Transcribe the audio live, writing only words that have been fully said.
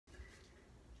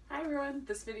Hi everyone,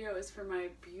 this video is for my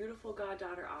beautiful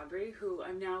goddaughter Aubrey, who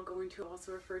I'm now going to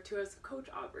also refer to as Coach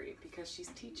Aubrey because she's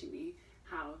teaching me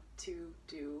how to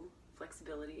do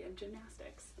flexibility and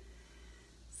gymnastics.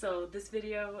 So this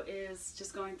video is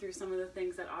just going through some of the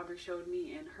things that Aubrey showed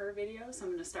me in her video. So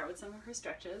I'm going to start with some of her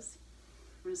stretches.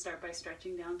 I'm going to start by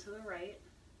stretching down to the right.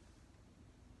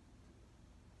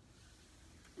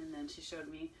 And then she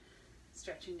showed me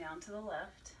stretching down to the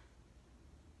left.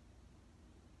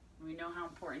 We know how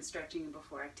important stretching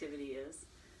before activity is.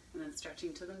 And then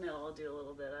stretching to the middle, I'll do a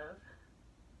little bit of.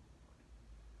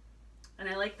 And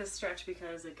I like this stretch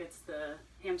because it gets the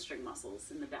hamstring muscles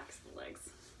in the backs of the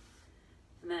legs.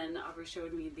 And then Aubrey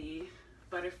showed me the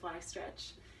butterfly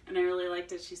stretch. And I really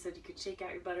liked it. She said you could shake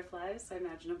out your butterflies. I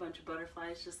imagine a bunch of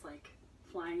butterflies just like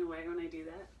flying away when I do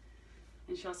that.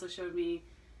 And she also showed me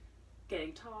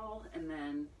getting tall and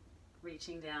then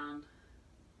reaching down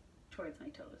towards my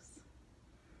toes.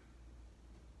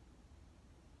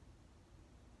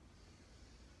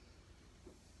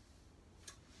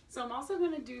 So I'm also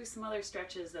going to do some other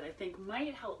stretches that I think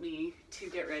might help me to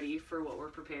get ready for what we're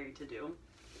preparing to do.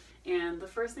 And the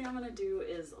first thing I'm going to do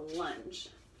is a lunge.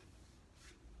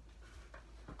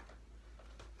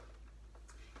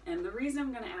 And the reason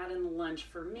I'm going to add in the lunge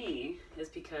for me is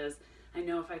because I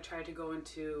know if I try to go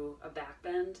into a back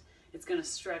bend, it's going to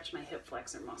stretch my hip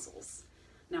flexor muscles.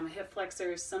 Now my hip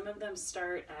flexors, some of them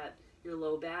start at your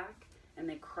low back and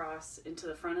they cross into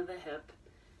the front of the hip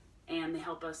and they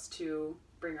help us to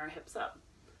bring our hips up.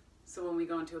 So when we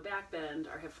go into a back bend,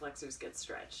 our hip flexors get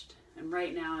stretched. And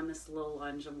right now in this little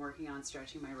lunge, I'm working on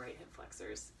stretching my right hip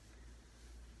flexors.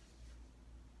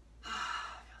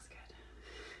 Feels good.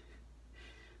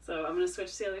 So I'm going to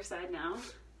switch to the other side now.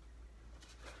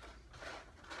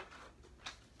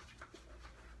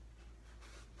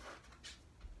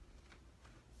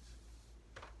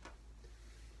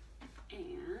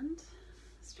 And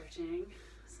stretching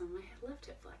some of my left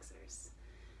hip flexors.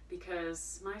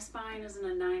 Because my spine isn't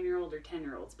a 9-year-old or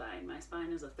 10-year-old spine. My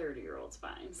spine is a 30-year-old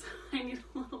spine. So I need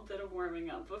a little bit of warming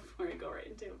up before I go right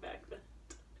into a back bend.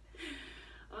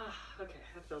 Okay,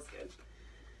 that feels good.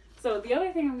 So the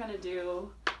other thing I'm going to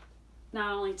do,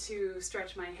 not only to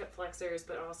stretch my hip flexors,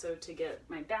 but also to get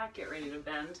my back ready to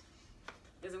bend,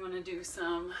 is I'm going to do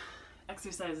some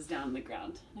exercises down on the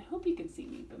ground. And I hope you can see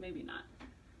me, but maybe not.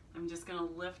 I'm just going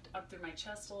to lift up through my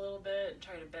chest a little bit and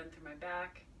try to bend through my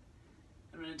back.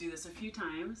 I'm going to do this a few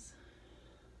times.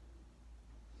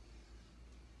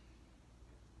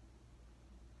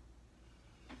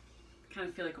 Kind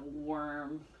of feel like a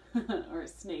worm or a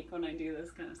snake when I do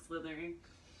this, kind of slithering.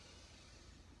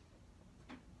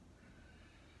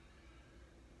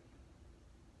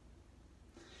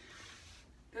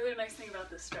 The other nice thing about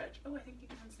this stretch, oh, I think you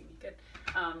can see me good,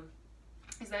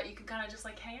 is that you can kind of just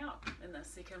like hang out in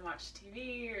this. You can watch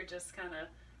TV or just kind of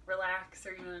relax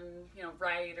or even,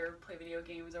 write or play video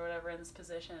games or whatever in this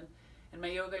position. And my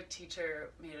yoga teacher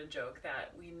made a joke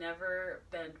that we never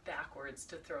bend backwards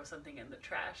to throw something in the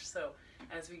trash. So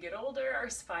as we get older, our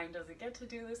spine doesn't get to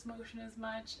do this motion as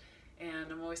much.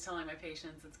 And I'm always telling my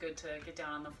patients it's good to get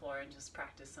down on the floor and just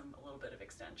practice a little bit of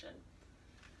extension.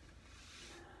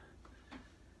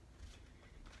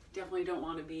 Definitely don't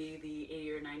want to be the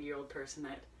 80 or 90-year-old person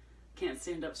that can't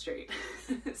stand up straight.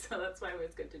 So that's why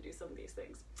it's good to do some of these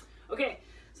things. Okay,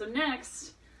 so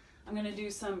next I'm going to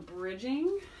do some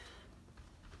bridging,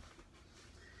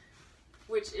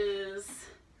 which is,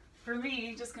 for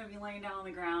me, just going to be laying down on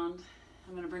the ground.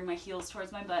 I'm going to bring my heels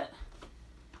towards my butt,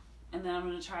 and then I'm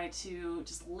going to try to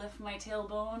just lift my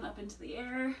tailbone up into the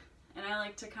air, and I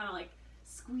like to kind of like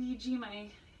squeegee my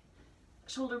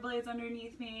shoulder blades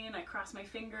underneath me, and I cross my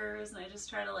fingers, and I just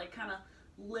try to like kind of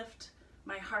lift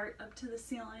my heart up to the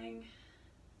ceiling.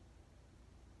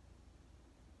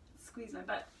 Squeeze my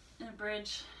butt in a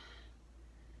bridge.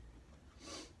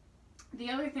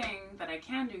 The other thing that I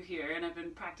can do here, and I've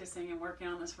been practicing and working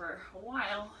on this for a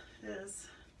while, is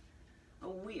a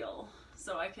wheel.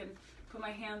 So I can put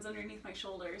my hands underneath my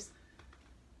shoulders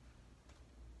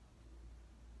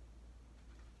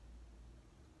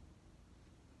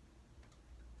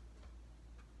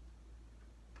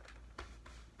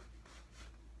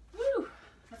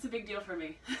a big deal for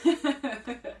me.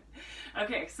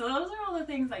 Okay, so those are all the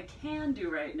things I can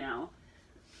do right now.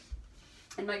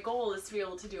 And my goal is to be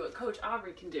able to do what Coach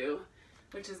Aubrey can do,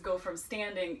 which is go from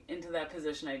standing into that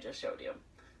position I just showed you.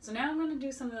 So now I'm going to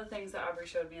do some of the things that Aubrey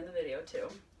showed me in the video too.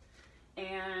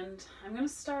 And I'm going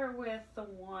to start with the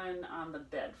one on the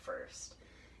bed first.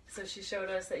 So she showed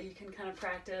us that you can kind of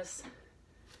practice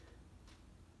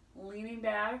leaning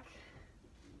back.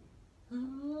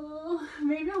 Oh,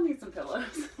 maybe I'll need some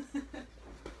pillows.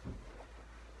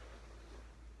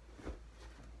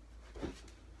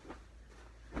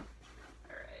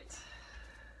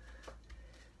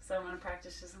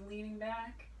 practice just leaning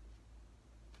back.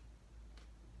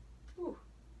 Ooh.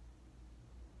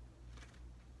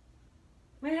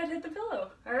 My head hit the pillow.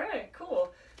 All right,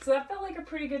 cool. So that felt like a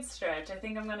pretty good stretch. I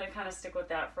think I'm going to kind of stick with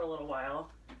that for a little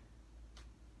while.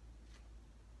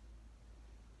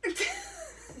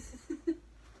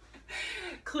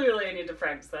 Clearly I need to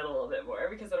practice that a little bit more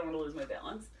because I don't want to lose my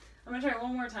balance. I'm going to try it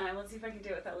one more time. Let's see if I can do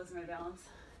it without losing my balance.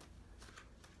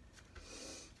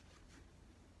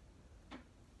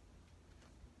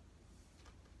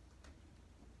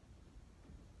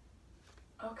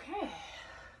 Okay.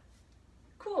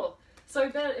 Cool. So I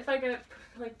bet if I got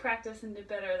like practice and did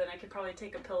better, then I could probably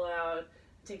take a pillow out,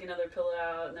 take another pillow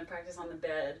out, and then practice on the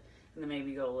bed, and then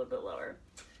maybe go a little bit lower.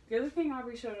 The other thing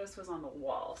Aubrey showed us was on the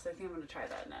wall, so I think I'm going to try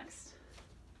that next.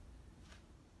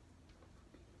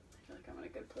 I feel like I'm in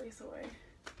a good place away.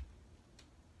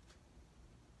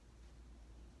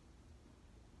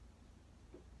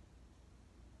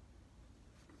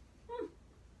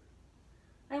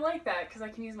 I like that because I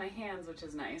can use my hands, which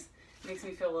is nice. It makes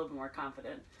me feel a little bit more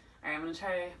confident. All right, I'm going to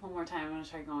try one more time. I'm going to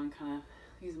try going kind of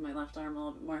using my left arm a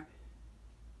little bit more.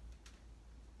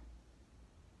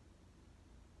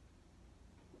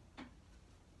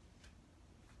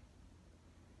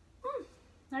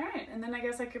 All right, and then I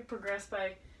guess I could progress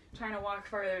by trying to walk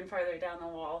farther and farther down the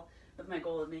wall with my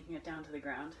goal of making it down to the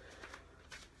ground.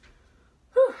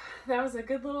 Whew, that was a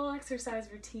good little exercise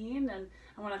routine, and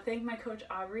I want to thank my coach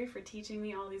Aubrey for teaching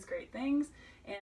me all these great things. And